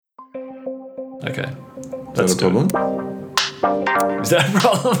Okay. Is that a problem? Is that a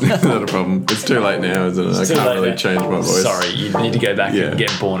problem? Is that a problem? It's too late now, isn't it? I can't really change my voice. Sorry, you need to go back and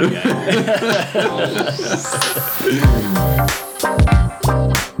get born again.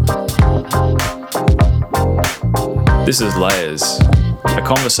 This is Layers, a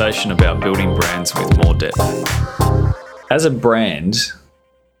conversation about building brands with more depth. As a brand,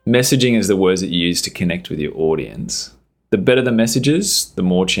 messaging is the words that you use to connect with your audience. The better the messages, the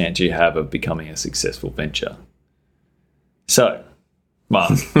more chance you have of becoming a successful venture. So,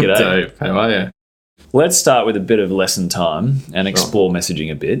 Mark, g'day. Dave, how are you? Let's start with a bit of lesson time and explore messaging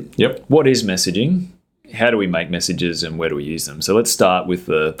a bit. Yep. What is messaging? How do we make messages and where do we use them? So let's start with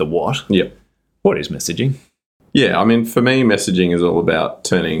the what. Yep. What is messaging? Yeah, I mean, for me, messaging is all about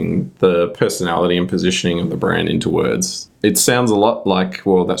turning the personality and positioning of the brand into words. It sounds a lot like,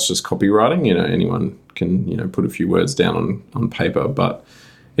 well, that's just copywriting. You know, anyone can, put a few words down on paper, but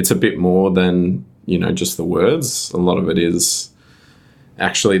it's a bit more than, just the words. A lot of it is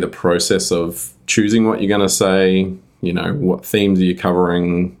actually the process of choosing what you're going to say, what themes are you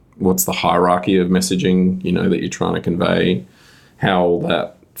covering, what's the hierarchy of messaging, that you're trying to convey, how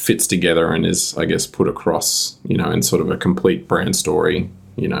that fits together and is, I guess, put across, in sort of a complete brand story,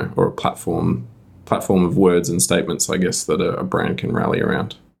 or a platform of words and statements, I guess, that a brand can rally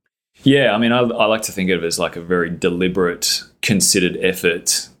around. Yeah, I mean, I like to think of it as like a very deliberate, considered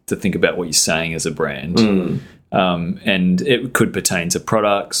effort to think about what you're saying as a brand. And it could pertain to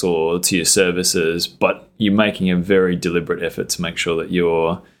products or to your services, but you're making a very deliberate effort to make sure that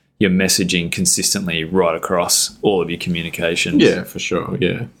you're messaging consistently right across all of your communications. Yeah, for sure.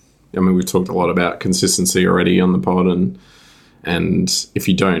 Yeah. I mean, we've talked a lot about consistency already on the pod, and if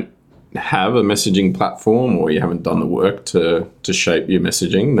you don't have a messaging platform or you haven't done the work to shape your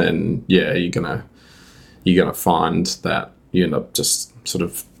messaging, then yeah, you're gonna find that you end up just sort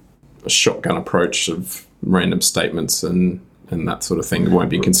of a shotgun approach of random statements and that sort of thing. It won't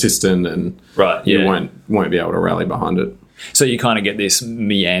be consistent, and you won't be able to rally behind it. So you kind of get this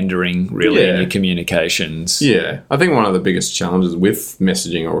meandering, really, in your communications. Yeah. I think one of the biggest challenges with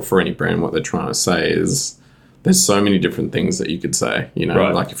messaging, or for any brand, what they're trying to say is there's so many different things that you could say.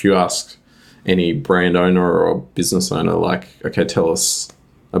 Like if you ask any brand owner or business owner, like, okay, tell us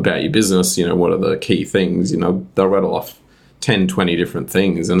about your business, what are the key things? They'll rattle off 10, 20 different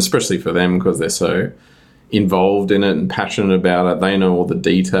things. And especially for them, because they're so involved in it and passionate about it, they know all the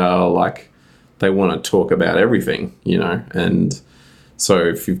detail, like, they want to talk about everything, and so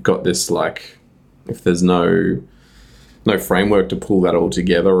if you've got this, like, if there's no framework to pull that all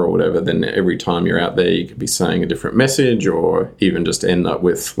together or whatever, then every time you're out there, you could be saying a different message, or even just end up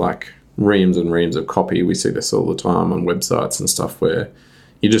with like reams and reams of copy. We see this all the time on websites and stuff where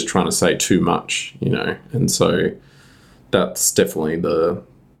you're just trying to say too much, and so that's definitely the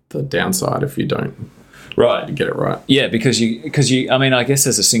downside if you don't. Right. Get it right. Yeah, because you I mean, I guess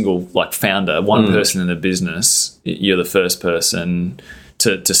as a single founder, one person in the business, you're the first person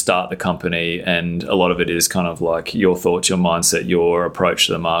to start the company, and a lot of it is kind of like your thoughts, your mindset, your approach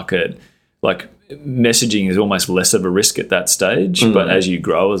to the market. Like, messaging is almost less of a risk at that stage, but as you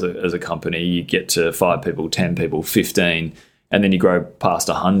grow as a company, you get to 5 people, 10 people, 15, and then you grow past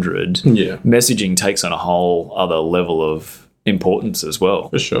 100. Yeah. Messaging takes on a whole other level of importance as well.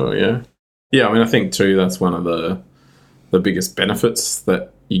 For sure, yeah. Yeah, I mean, I think too that's one of the biggest benefits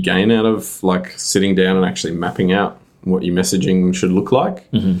that you gain out of like sitting down and actually mapping out what your messaging should look like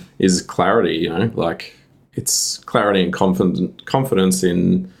is clarity. Like, it's clarity and confidence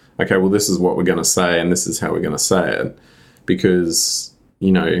in, okay, well, this is what we're going to say and this is how we're going to say it, because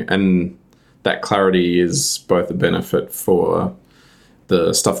and that clarity is both a benefit for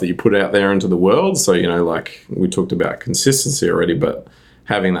the stuff that you put out there into the world. So like we talked about consistency already, but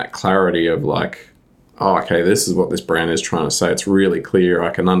having that clarity of like, oh, okay, this is what this brand is trying to say. It's really clear.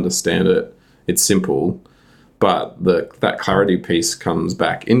 I can understand it. It's simple. But that clarity piece comes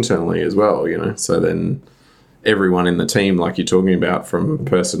back internally as well, So then everyone in the team, like you're talking about, from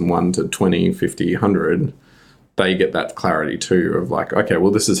person 1 to 20, 50, 100, they get that clarity too of like, okay,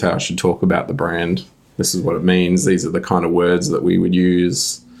 well, this is how I should talk about the brand. This is what it means. These are the kind of words that we would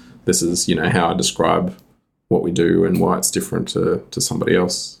use. This is, how I describe what we do and why it's different to somebody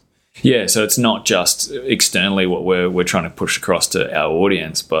else. Yeah, so it's not just externally what we're trying to push across to our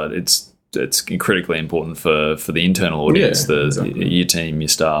audience, but it's critically important for the internal audience, your team, your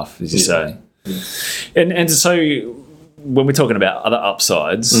staff, as you say. Yeah. And so when we're talking about other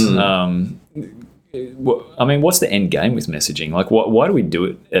upsides, I mean, what's the end game with messaging? Like, why do we do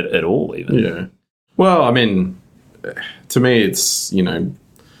it at all even? Yeah. Well, I mean, to me, it's,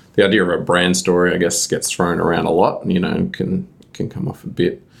 the idea of a brand story, I guess, gets thrown around a lot, can come off a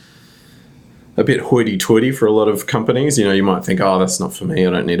bit a bit hoity-toity for a lot of companies. You know, you might think, oh, that's not for me.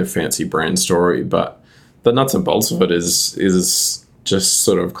 I don't need a fancy brand story. But the nuts and bolts of it is just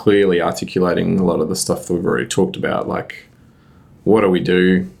sort of clearly articulating a lot of the stuff that we've already talked about. Like, what do we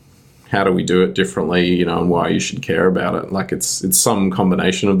do? How do we do it differently? You know, and why you should care about it. Like, it's some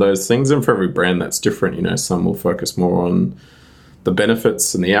combination of those things. And for every brand, that's different. You know, some will focus more on the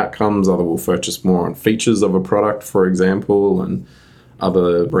benefits and the outcomes. Other will focus more on features of a product, for example. And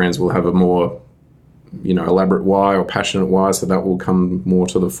other brands will have a more, you know, elaborate why or passionate why, so that will come more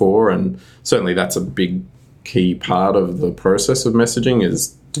to the fore. And certainly that's a big key part of the process of messaging, is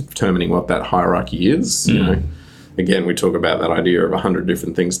determining what that hierarchy is. You know, again, we talk about that idea of 100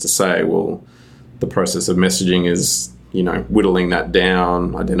 different things to say. Well, the process of messaging is, you know, whittling that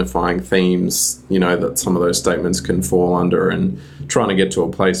down, identifying themes, you know, that some of those statements can fall under, and trying to get to a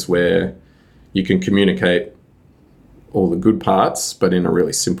place where you can communicate all the good parts, but in a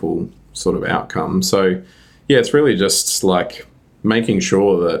really simple sort of outcome. So, yeah, it's really just like making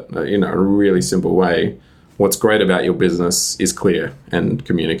sure that, in a really simple way, what's great about your business is clear and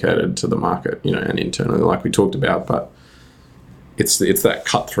communicated to the market, you know, and internally, like we talked about. But it's that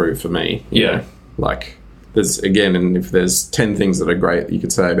cut through for me. You know? Like, there's, again, and if there's 10 things that are great that you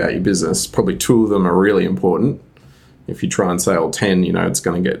could say about your business, probably 2 of them are really important. If you try and say all 10, you know, it's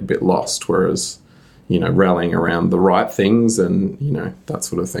going to get a bit lost. Whereas, you know, rallying around the right things and, you know, that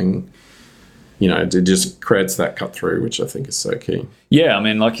sort of thing, you know, it just creates that cut through, which I think is so key. Yeah, I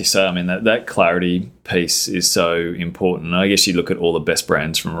mean, like you say, I mean, that clarity piece is so important. I guess you look at all the best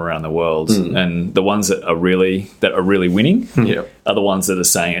brands from around the world, and the ones that are really winning are the ones that are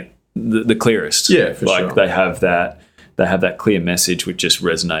saying it the clearest. Yeah, for like sure. They have that clear message which just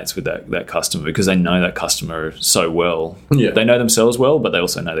resonates with that customer, because they know that customer so well. Yeah. They know themselves well, but they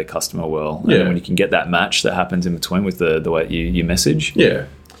also know their customer well. And Yeah. when you can get that match that happens in between with the way you message. Yeah.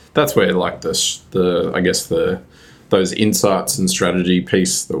 That's where, like, those insights and strategy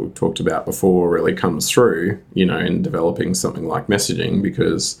piece that we've talked about before really comes through, you know, in developing something like messaging,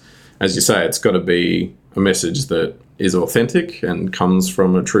 because, as you say, it's got to be a message that is authentic and comes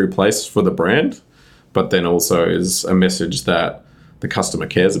from a true place for the brand, but then also is a message that the customer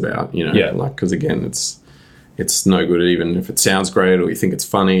cares about, you know. Yeah. Like, because, again, it's no good even if it sounds great or you think it's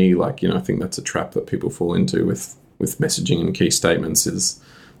funny. Like, you know, I think that's a trap that people fall into with messaging and key statements, is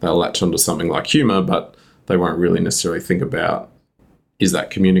they'll latch onto something like humour, but they won't really necessarily think about, is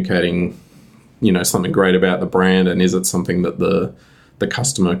that communicating, you know, something great about the brand, and is it something that the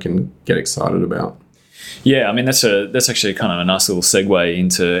customer can get excited about? Yeah, I mean, that's actually kind of a nice little segue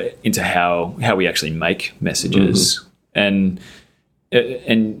into how we actually make messages, and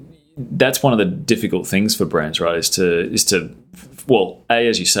that's one of the difficult things for brands, right? Is to well,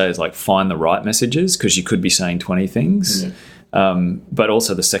 as you say, is like find the right messages, because you could be saying 20 things. Yeah. But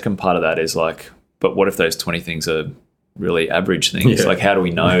also the second part of that is like, but what if those 20 things are really average things? Yeah. Like, how do we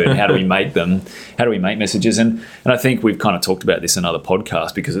know, and how do we make them? How do we make messages? And I think we've kind of talked about this in other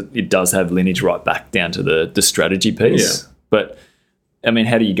podcasts, because it does have lineage right back down to the strategy piece. Yeah. But I mean,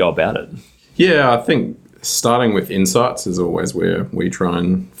 how do you go about it? Yeah, I think starting with insights is always where we try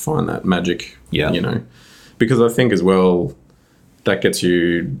and find that magic, you know, because I think as well that gets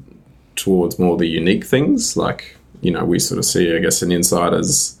you towards more the unique things. Like, you know, we sort of see, I guess, an insight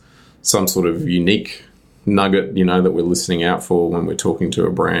as some sort of unique nugget, you know, that we're listening out for when we're talking to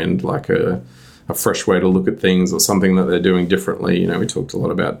a brand, like a fresh way to look at things or something that they're doing differently. You know, we talked a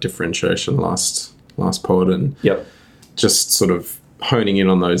lot about differentiation last pod, and just sort of honing in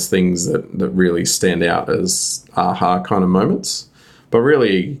on those things that really stand out as aha kind of moments. But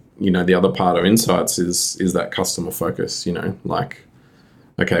really, you know, the other part of insights is that customer focus, you know, like,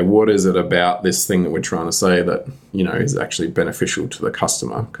 okay, what is it about this thing that we're trying to say that, you know, is actually beneficial to the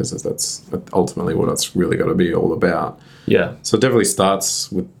customer? Because that's ultimately what it's really got to be all about. Yeah. So it definitely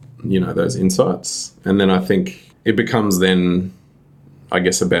starts with, you know, those insights. And then I think it becomes then, I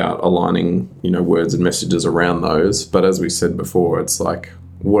guess, about aligning, you know, words and messages around those. But as we said before, it's like,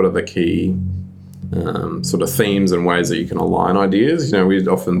 what are the key sort of themes and ways that you can align ideas? You know, we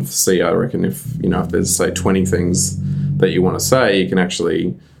often see, I reckon, if there's, say, 20 things that you want to say, you can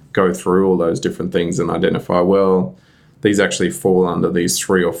actually go through all those different things and identify, well, these actually fall under these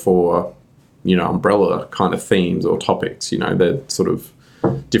 3 or 4, you know, umbrella kind of themes or topics. You know, they're sort of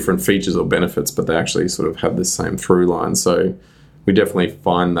different features or benefits, but they actually sort of have the same through line. So we definitely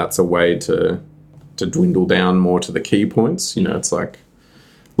find that's a way to dwindle down more to the key points. You know, it's like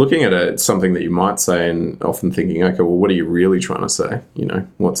looking at something that you might say and often thinking, okay, well, what are you really trying to say? You know,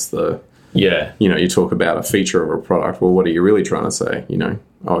 what's the... Yeah. You know, you talk about a feature of a product. Well, what are you really trying to say? You know,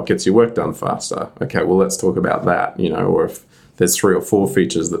 oh, it gets your work done faster. Okay, well, let's talk about that. You know, or if there's 3 or 4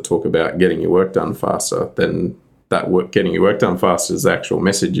 features that talk about getting your work done faster, then getting your work done faster is the actual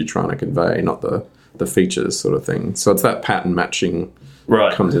message you're trying to convey, not the features sort of thing. So it's that pattern matching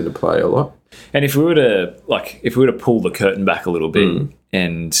comes into play a lot. And if we were to pull the curtain back a little bit,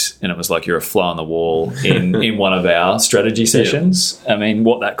 and it was like you're a fly on the wall in one of our strategy sessions, I mean,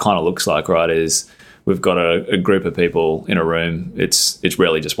 what that kind of looks like, right, is we've got a group of people in a room. It's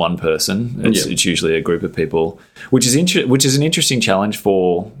rarely just one person. It's usually a group of people, which is an interesting challenge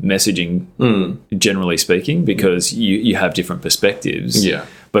for messaging, generally speaking, because you have different perspectives. Yeah.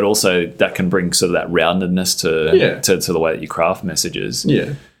 But also that can bring sort of that roundedness to the way that you craft messages.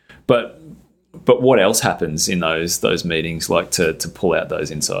 Yeah. But what else happens in those meetings, like to pull out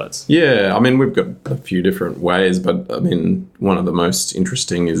those insights? Yeah, I mean, we've got a few different ways, but I mean, one of the most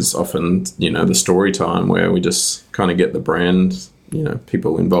interesting is often, the story time, where we just kind of get the brand,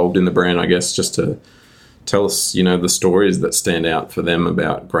 people involved in the brand, I guess, just to tell us, the stories that stand out for them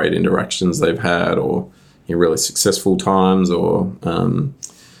about great interactions they've had, or really successful times, or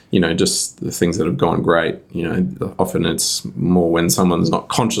just the things that have gone great. Often it's more when someone's not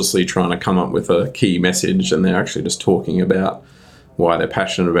consciously trying to come up with a key message, and they're actually just talking about why they're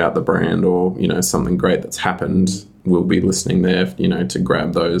passionate about the brand, or, something great that's happened. We'll be listening there, to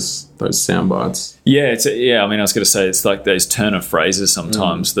grab those sound bites. Yeah, I mean, I was going to say, it's like those turn of phrases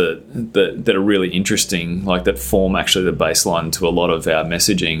sometimes that are really interesting, like that form actually the baseline to a lot of our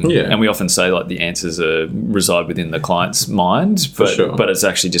messaging. Yeah. And we often say like the answers reside within the client's mind, but it's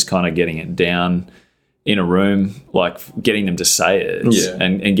actually just kind of getting it down in a room, like getting them to say it,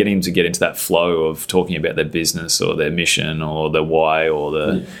 and getting them to get into that flow of talking about their business or their mission or their why or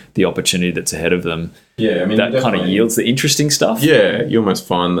the opportunity that's ahead of them. Yeah, I mean, that kind of yields the interesting stuff. Yeah, you almost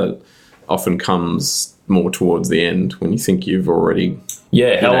find that often comes more towards the end when you think you've already...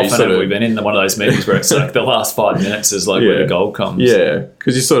 Yeah, how often have we been in one of those meetings where it's like the last 5 minutes is like where the gold comes? Yeah,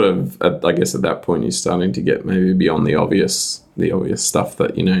 because you sort of, I guess at that point, you're starting to get maybe beyond the obvious stuff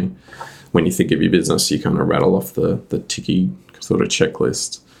that, when you think of your business, you kind of rattle off the ticky sort of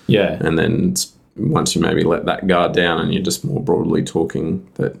checklist. Yeah. And then once you maybe let that guard down and you're just more broadly talking,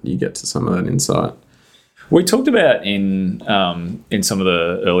 that you get to some of that insight. We talked about in some of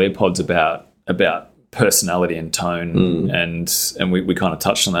the earlier pods about personality and tone, and we kind of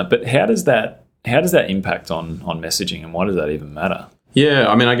touched on that. But how does that impact on messaging, and why does that even matter? Yeah,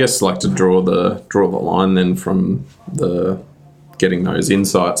 I mean, I guess like to draw the line then from the getting those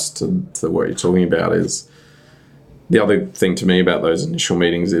insights to what you're talking about is the other thing to me about those initial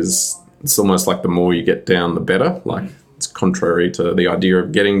meetings is it's almost like the more you get down, the better. Like it's contrary to the idea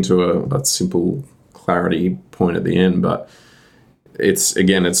of getting to a simple clarity point at the end, but it's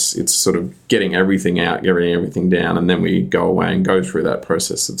sort of getting everything out, getting everything down, and then we go away and go through that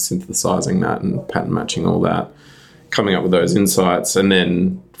process of synthesizing that and pattern matching all that, coming up with those insights, and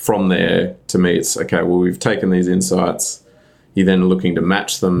then from there, to me, it's okay, well, we've taken these insights. You're then looking to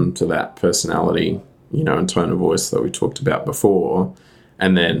match them to that personality, and tone of voice that we talked about before.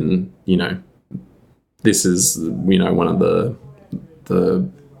 And then, this is, one of the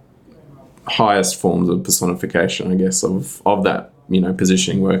highest forms of personification, I guess, of that,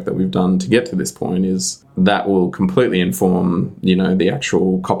 positioning work that we've done to get to this point, is that will completely inform, the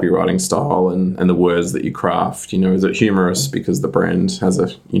actual copywriting style and the words that you craft. Is it humorous because the brand has a,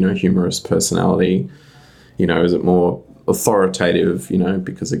 humorous personality? Is it more authoritative,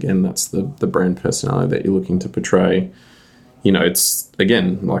 because again, that's the brand personality that you're looking to portray. It's,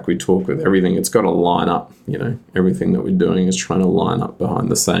 again, like we talk with everything, it's got to line up. Everything that we're doing is trying to line up behind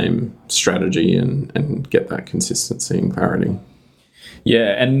the same strategy and get that consistency and clarity.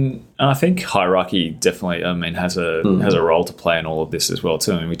 Yeah, and I think hierarchy definitely, has a role to play in all of this as well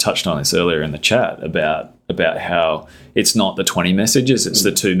too. I mean, we touched on this earlier in the chat about how it's not the 20 messages, it's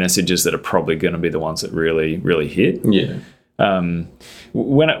the 2 messages that are probably going to be the ones that really, really hit. Yeah.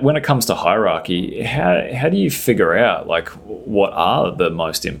 When it comes to hierarchy, how do you figure out like what are the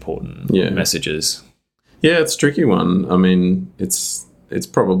most important messages? Yeah, it's a tricky one. I mean, it's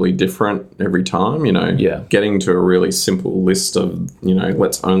probably different every time, Getting to a really simple list of,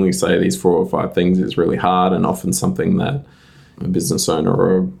 let's only say these 4 or 5 things is really hard, and often something that a business owner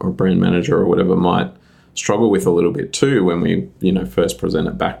or a brand manager or whatever might struggle with a little bit too when we, first present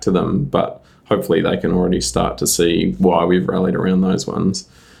it back to them. But hopefully they can already start to see why we've rallied around those ones.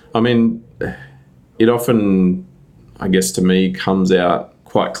 I mean, it often, I guess to me, comes out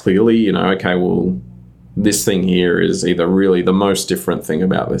quite clearly, okay, well, this thing here is either really the most different thing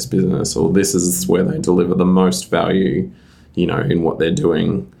about this business, or this is where they deliver the most value, in what they're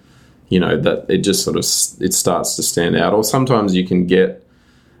doing, that it just sort of, it starts to stand out. Or sometimes you can get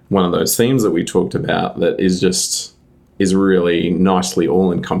one of those themes that we talked about that is just, is really nicely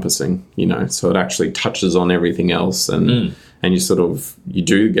all-encompassing, you know, so it actually touches on everything else, and you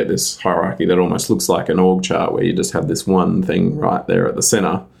do get this hierarchy that almost looks like an org chart where you just have this one thing right there at the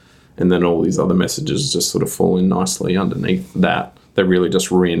center, and then all these other messages just sort of fall in nicely underneath that. They're really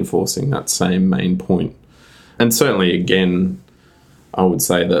just reinforcing that same main point. And certainly, again, I would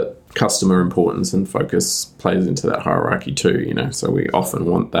say that customer importance and focus plays into that hierarchy too, you know, so we often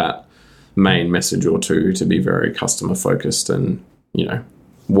want that main message or two to be very customer focused, and, you know,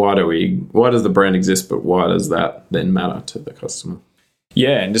 why does the brand exist, but why does that then matter to the customer?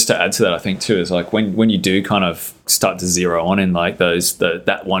 Yeah, and just to add to that, I think too, is like when you do kind of start to zero on in like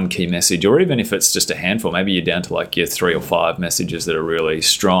that one key message, or even if it's just a handful, maybe you're down to like your 3 or 5 messages that are really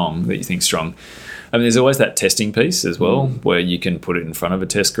strong, that you think strong. I mean, there's always that testing piece as well, where you can put it in front of a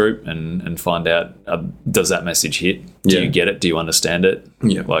test group and find out, does that message hit? Do you get it? Do you understand it?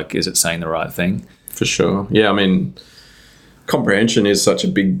 Yeah. Like, is it saying the right thing? For sure. Yeah, I mean, comprehension is such a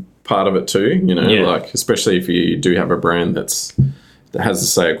big part of it too, you know, like especially if you do have a brand that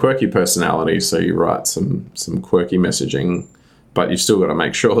has, say, a quirky personality, so you write some quirky messaging, but you've still got to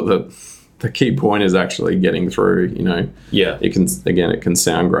make sure that the key point is actually getting through, you know. Yeah. It can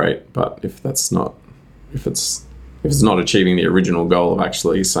sound great, but if it's not achieving the original goal of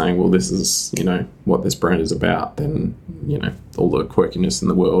actually saying, well, this is, you know, what this brand is about, then, you know, all the quirkiness in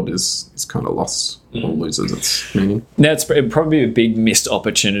the world is kind of lost or loses its meaning. Now, it's probably a big missed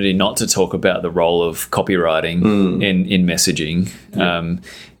opportunity not to talk about the role of copywriting in messaging. Yeah.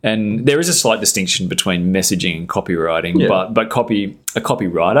 And there is a slight distinction between messaging and copywriting, but a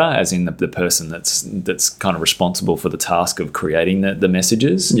copywriter, as in the person that's kind of responsible for the task of creating the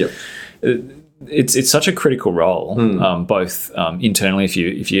messages. Yep. It's such a critical role, both internally,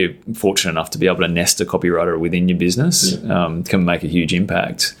 if you're fortunate enough to be able to nest a copywriter within your business, can make a huge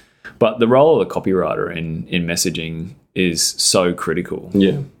impact. But the role of the copywriter in messaging is so critical.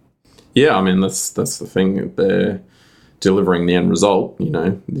 Yeah. Yeah, I mean, that's the thing. They're delivering the end result, you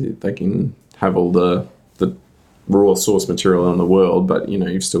know. They can have all the raw source material in the world, but, you know,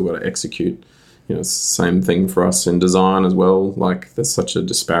 you've still got to execute. You know, it's the same thing for us in design as well. Like, there's such a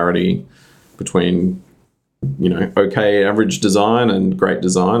disparity between, you know, okay average design and great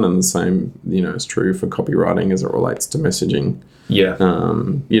design, and the same, you know, is true for copywriting as it relates to messaging. Yeah.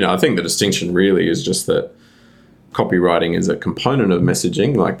 You know, I think the distinction really is just that copywriting is a component of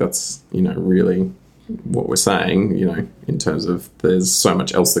messaging. Like, that's, you know, really what we're saying, you know, in terms of there's so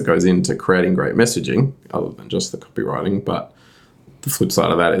much else that goes into creating great messaging other than just the copywriting. But the flip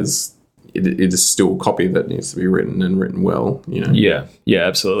side of that is it is still copy that needs to be written and written well, you know. Yeah,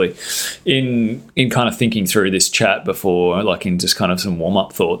 absolutely. In kind of thinking through this chat before, like in just kind of some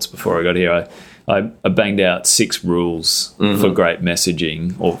warm-up thoughts before I got here, I banged out 6 rules for great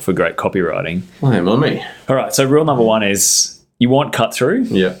messaging or for great copywriting. Blame on me. All right, so rule number 1 is you want cut through,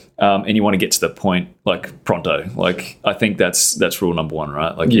 and you want to get to the point like pronto. Like, I think that's rule number 1,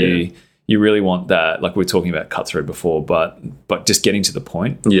 right? Like you really want that. Like we were talking about cut through before, but just getting to the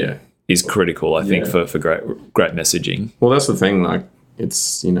point. Yeah. Is critical, I think, for great messaging. Well, that's the thing. Like,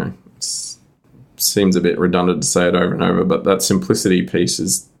 it's, you know, it seems a bit redundant to say it over and over, but that simplicity piece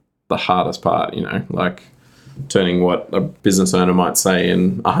is the hardest part. You know, like turning what a business owner might say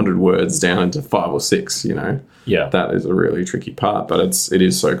in 100 words down into 5 or 6. You know, that is a really tricky part, but it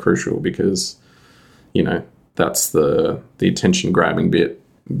is so crucial because, you know, that's the attention grabbing bit.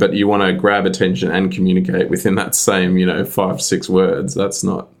 But you want to grab attention and communicate within that same, you know, 5-6 words. It's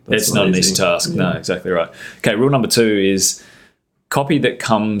not an easy task. No, exactly right. Okay, rule number 2 is copy that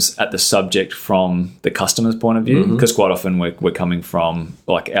comes at the subject from the customer's point of view, because quite often we're coming from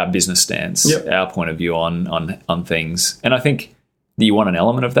like our business stance, our point of view on things. And I think that you want an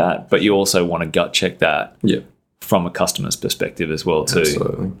element of that, but you also want to gut check that from a customer's perspective as well too.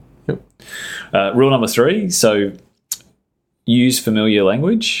 Absolutely. Yep. Rule number 3, so use familiar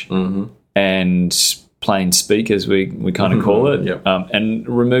language and plain speak, as we kind of call it, and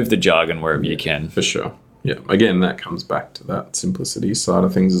remove the jargon wherever you can. For sure. Yeah. Again, that comes back to that simplicity side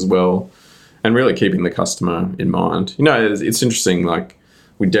of things as well, and really keeping the customer in mind. You know, it's interesting, like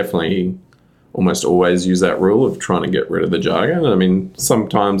we definitely almost always use that rule of trying to get rid of the jargon. I mean,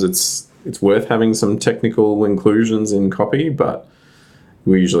 sometimes it's worth having some technical inclusions in copy, but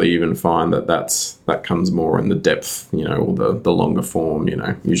we usually even find that comes more in the depth, you know, or the longer form, you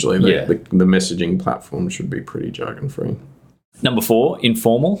know. Usually the messaging platform should be pretty jargon-free. Number 4,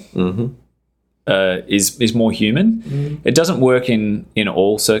 informal is more human. It doesn't work in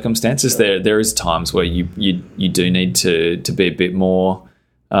all circumstances. There is times where you do need to be a bit more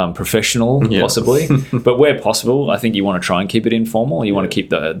professional, possibly. But where possible, I think you want to try and keep it informal. You want to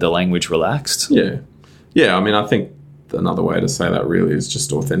keep the language relaxed. Yeah. Yeah, I mean, I think another way to say that really is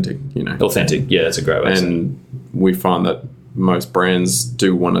just authentic, Authentic, yeah, that's a great way to say it. And we find that most brands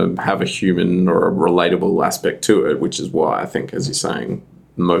do want to have a human or a relatable aspect to it, which is why I think, as you're saying,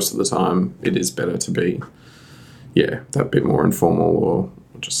 most of the time it is better to be, that bit more informal or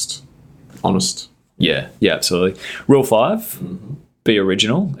just honest. Yeah, absolutely. Rule 5, be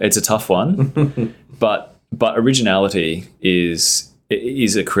original. It's a tough one, but originality is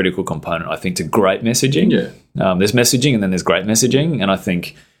a critical component, I think, to great messaging. Yeah. There's messaging and then there's great messaging, and I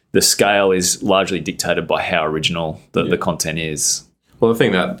think the scale is largely dictated by how original the content is. Well, I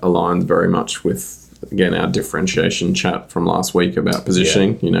think that aligns very much with, again, our differentiation chat from last week about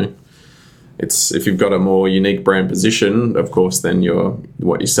positioning. It's if you've got a more unique brand position, of course, then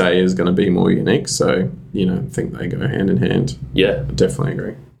what you say is going to be more unique. So, I think they go hand in hand. Yeah. I definitely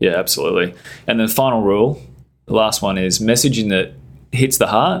agree. Yeah, absolutely. And then the final rule, the last one, is messaging that hits the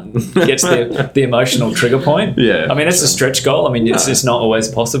heart, gets the emotional trigger point. Yeah. I mean, it's a stretch goal. I mean, it's not always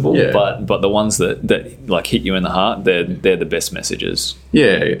possible, Yeah. but the ones that like hit you in the heart, they're the best messages.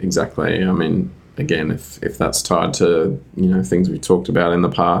 Yeah, exactly. I mean, again, if that's tied to, things we've talked about in the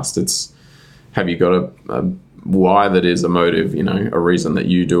past, it's have you got a why that is a motive, a reason that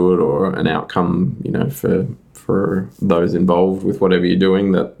you do it or an outcome, for those involved with whatever you're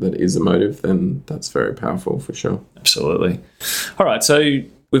doing that is a motive, then that's very powerful for sure. Absolutely. All right, so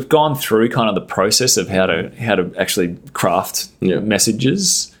we've gone through kind of the process of how to actually craft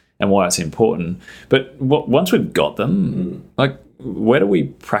messages and why it's important. But once we've got them, like, where do we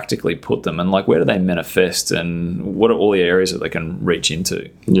practically put them, and like where do they manifest, and what are all the areas that they can reach into?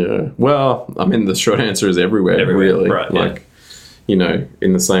 Yeah. Well, I mean, the short answer is everywhere. Really. Right, like,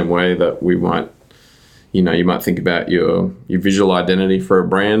 in the same way that we might, you might think about your visual identity for a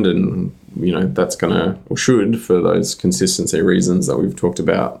brand, and that's gonna, or should, for those consistency reasons that we've talked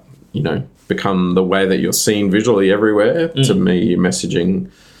about, become the way that you're seen visually everywhere. To me, your messaging,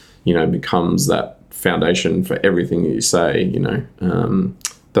 becomes that foundation for everything that you say.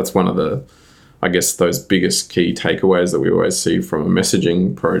 That's one of the, I guess, those biggest key takeaways that we always see from a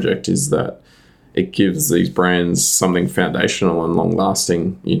messaging project, is that it gives these brands something foundational and long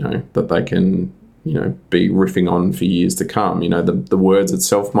lasting, that they can, be riffing on for years to come. The words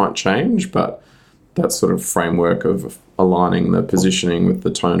itself might change, but that sort of framework of aligning the positioning with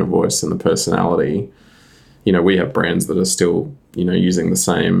the tone of voice and the personality, we have brands that are still, using the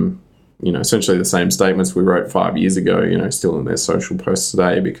same, essentially the same statements we wrote 5 years ago, still in their social posts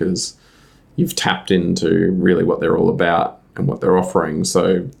today, because you've tapped into really what they're all about and what they're offering.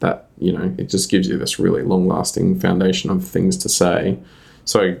 So that, it just gives you this really long lasting foundation of things to say.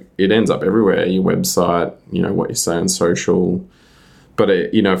 So it ends up everywhere, your website, what you say on social. But,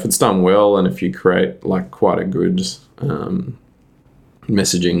 if it's done well, and if you create like quite a good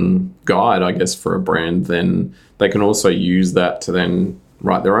messaging guide, I guess, for a brand, then they can also use that to then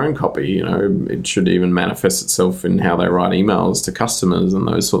write their own copy. It should even manifest itself in how they write emails to customers and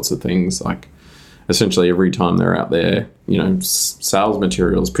those sorts of things. Like, essentially every time they're out there, sales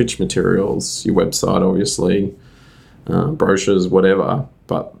materials, pitch materials, your website, obviously, brochures, whatever,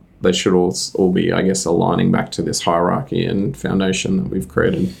 but they should all be, I guess, aligning back to this hierarchy and foundation that we've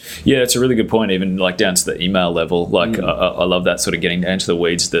created. Yeah, it's a really good point, even like down to the email level. Like, I love that sort of getting down to the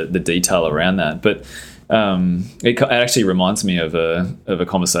weeds, the detail around that. But it actually reminds me of a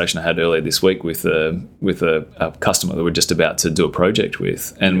conversation I had earlier this week with a customer that we're just about to do a project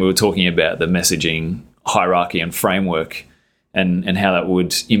with, and we were talking about the messaging hierarchy and framework, and how that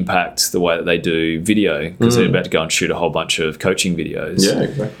would impact the way that they do video, because they're about to go and shoot a whole bunch of coaching videos. Yeah,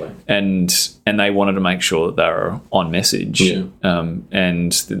 exactly. And they wanted to make sure that they were on message. Yeah.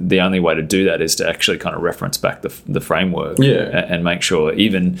 And the only way to do that is to actually kind of reference back the framework. Yeah. And make sure,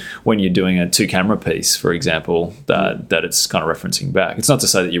 even when you're doing a 2-camera piece, for example, that it's kind of referencing back. It's not to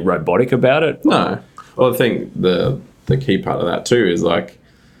say that you're robotic about it. No. Well, I think the key part of that too is like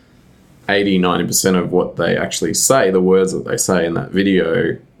 80-90% of what they actually say, the words that they say in that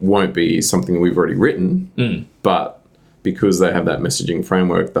video, won't be something we've already written, but because they have that messaging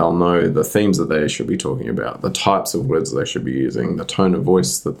framework, they'll know the themes that they should be talking about, the types of words they should be using, the tone of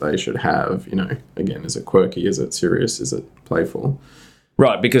voice that they should have. Again, is it quirky? Is it serious? Is it playful?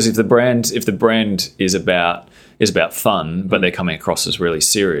 Right, because if the brand is about fun, but they're coming across as really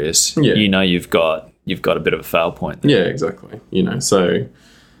serious, you've got a bit of a fail point there. Yeah, exactly. So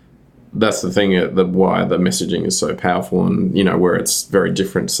that's the thing, why the messaging is so powerful, and where it's very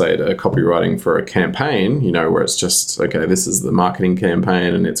different, say, to copywriting for a campaign, where it's just, okay, this is the marketing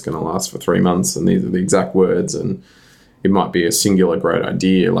campaign and it's going to last for 3 months and these are the exact words, and it might be a singular great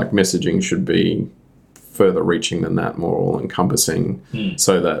idea. Like, messaging should be further reaching than that, more all encompassing,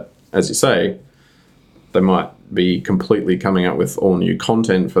 so that, as you say, they might be completely coming up with all new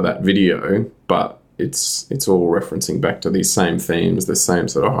content for that video, but it's all referencing back to these same themes, the same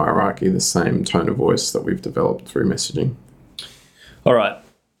sort of hierarchy, the same tone of voice that we've developed through messaging. All right,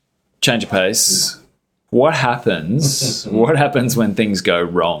 change of pace. What happens? What happens when things go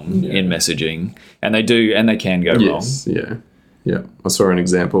wrong in messaging? And they do, and they can go wrong. Yeah. I saw an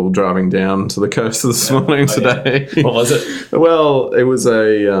example driving down to the coast this morning today. Yeah. What was it? Well, it was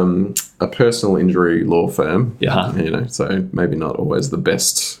a personal injury law firm. Yeah. You know, so maybe not always the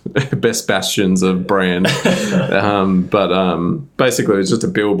best bastions of brand. But basically, it was just a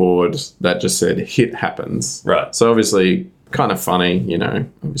billboard that just said "Hit happens." Right. So obviously, kind of funny. You know,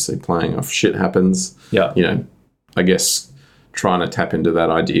 obviously playing off shit happens. Yeah. You know, I guess trying to tap into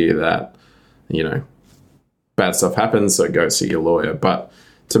that idea that, you know, bad stuff happens, so go see your lawyer. But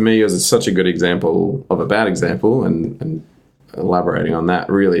to me, it was such a good example of a bad example, and elaborating on that,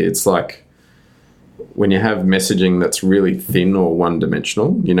 really, it's like when you have messaging that's really thin or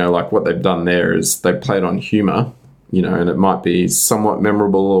one-dimensional, you know, like what they've done there is they played on humour, you know, and it might be somewhat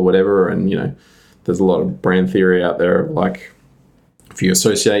memorable or whatever, and, you know, there's a lot of brand theory out there, like if you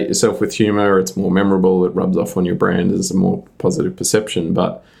associate yourself with humour, it's more memorable, it rubs off on your brand as a more positive perception,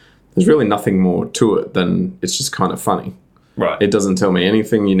 but there's really nothing more to it than it's just kind of funny. Right. It doesn't tell me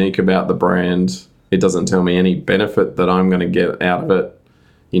anything unique about the brand. It doesn't tell me any benefit that I'm going to get out of it.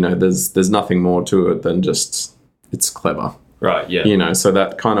 You know, there's nothing more to it than just it's clever. Right, yeah. You know, so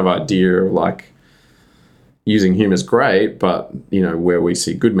that kind of idea of like using humour is great, but, you know, where we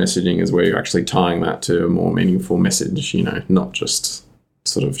see good messaging is where you're actually tying that to a more meaningful message, you know, not just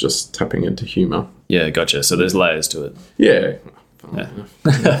sort of just tapping into humour. Yeah, gotcha. So there's layers to it. Yeah.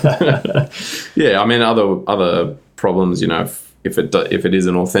 Yeah, I mean, other problems, you know, if it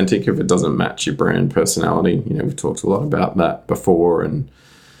isn't authentic, if it doesn't match your brand personality, you know, we've talked a lot about that before, and,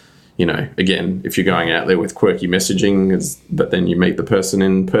 you know, again, if you're going out there with quirky messaging, but then you meet the person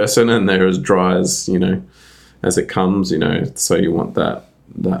in person and they're as dry as, you know, as it comes, you know, so you want that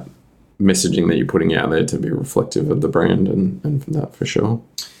messaging that you're putting out there to be reflective of the brand, and that for sure.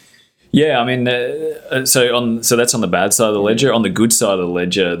 Yeah, I mean, so that's on the bad side of the ledger. On the good side of the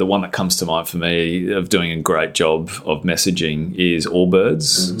ledger, the one that comes to mind for me of doing a great job of messaging is Allbirds.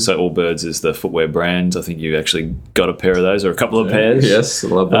 Mm-hmm. So Allbirds is the footwear brand. I think you actually got a pair of those, or a couple of pairs. Yes, I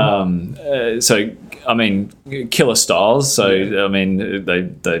love them. So, I mean, killer styles. So, I mean,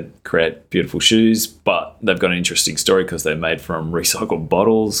 they create beautiful shoes, but they've got an interesting story because they're made from recycled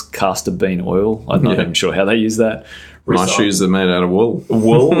bottles, castor bean oil. I'm not even sure how they use that. My shoes are made out of wool.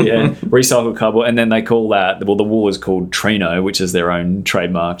 Wool, yeah. Recycled cardboard. And then they call that, well, the wool is called Trino, which is their own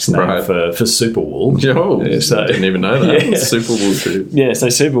trademark name for super wool. Oh, so, I didn't even know that. Yeah. Super wool shoes. Yeah, so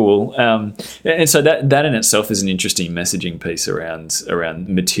super wool. And so that in itself is an interesting messaging piece around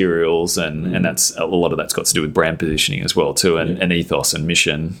materials, and that's a lot of that's got to do with brand positioning as well, too, and ethos and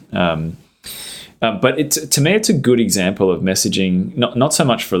mission. But to me, it's a good example of messaging, not so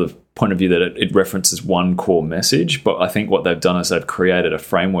much for the point of view that it references one core message, but I think what they've done is they've created a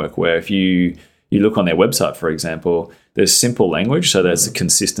framework where if you look on their website, for example, there's simple language, so there's a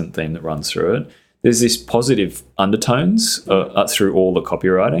consistent theme that runs through it. There's this positive undertones through all the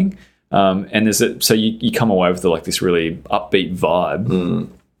copywriting, and so you come away with like this really upbeat vibe.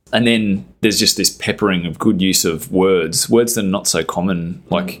 And then there's just this peppering of good use of words that are not so common,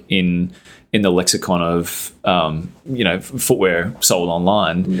 like in the lexicon of, footwear sold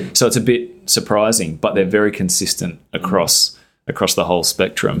online. So it's a bit surprising, but they're very consistent across the whole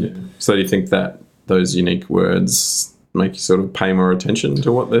spectrum. Yeah. So do you think that those unique words make you sort of pay more attention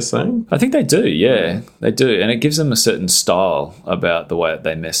to what they're saying? I think they do, yeah. They do. And it gives them a certain style about the way that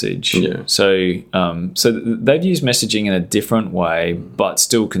they message. Yeah. So they've used messaging in a different way, but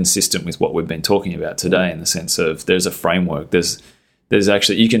still consistent with what we've been talking about today, in the sense of there's a framework. There's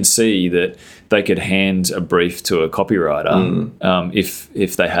actually, you can see that they could hand a brief to a copywriter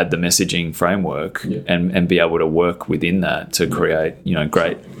if they had the messaging framework and be able to work within that to create,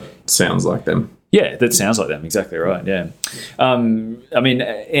 great. Sounds like them. Yeah, that sounds like them. Exactly right. Yeah. I mean,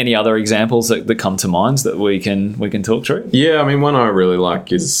 any other examples that come to mind that we can talk through? Yeah, I mean, one I really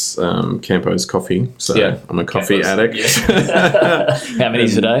like is Campo's coffee. So I'm a coffee addict. Yeah. How many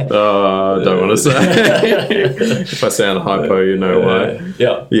today? Don't want to say. If I sound hypo, you know why.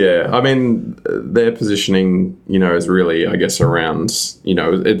 Yeah. Yeah. I mean, their positioning, is really, I guess, around,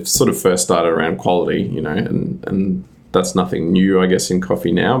 it sort of first started around quality, and that's nothing new, I guess, in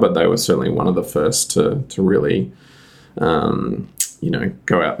coffee now, but they were certainly one of the first to really,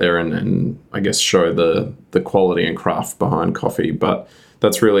 go out there and I guess show the quality and craft behind coffee. But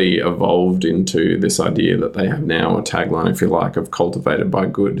that's really evolved into this idea that they have now, a tagline, if you like, of cultivated by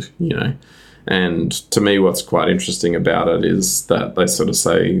good, And to me, what's quite interesting about it is that they sort of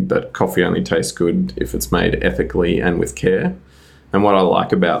say that coffee only tastes good if it's made ethically and with care. And what I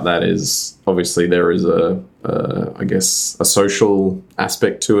like about that is obviously there is I guess, a social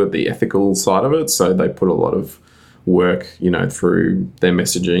aspect to it, the ethical side of it. So they put a lot of work, through their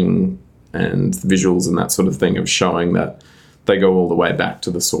messaging and visuals and that sort of thing of showing that they go all the way back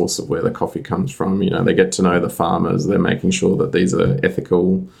to the source of where the coffee comes from. They get to know the farmers. They're making sure that these are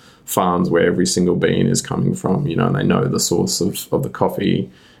ethical farms where every single bean is coming from, and they know the source of the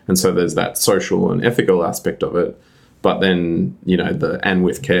coffee. And so there's that social and ethical aspect of it. But then, the and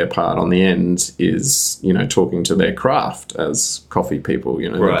with care part on the end is, talking to their craft as coffee people.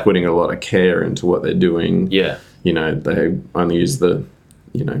 Right. They're putting a lot of care into what they're doing. Yeah. They only use the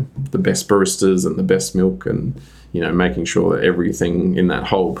best baristas and the best milk and, making sure that everything in that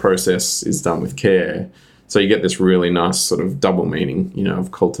whole process is done with care. So you get this really nice sort of double meaning,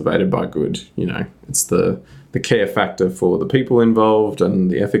 of cultivated by good. It's the care factor for the people involved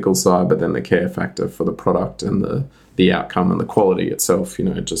and the ethical side, but then the care factor for the product and the outcome and the quality itself,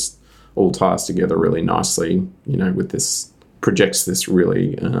 it just all ties together really nicely, with this, projects this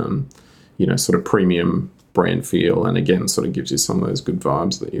really, sort of premium brand feel, and again, sort of gives you some of those good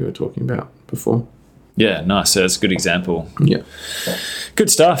vibes that you were talking about before. Yeah, nice. So that's a good example. Yeah. Good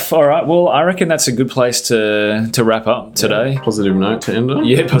stuff. All right. Well, I reckon that's a good place to wrap up today. Yeah, positive note to end on.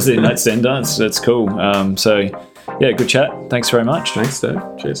 Yeah, positive note to end on. That's cool. So, yeah, good chat. Thanks very much. Thanks, Dave.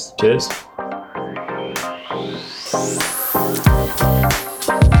 Cheers. Cheers.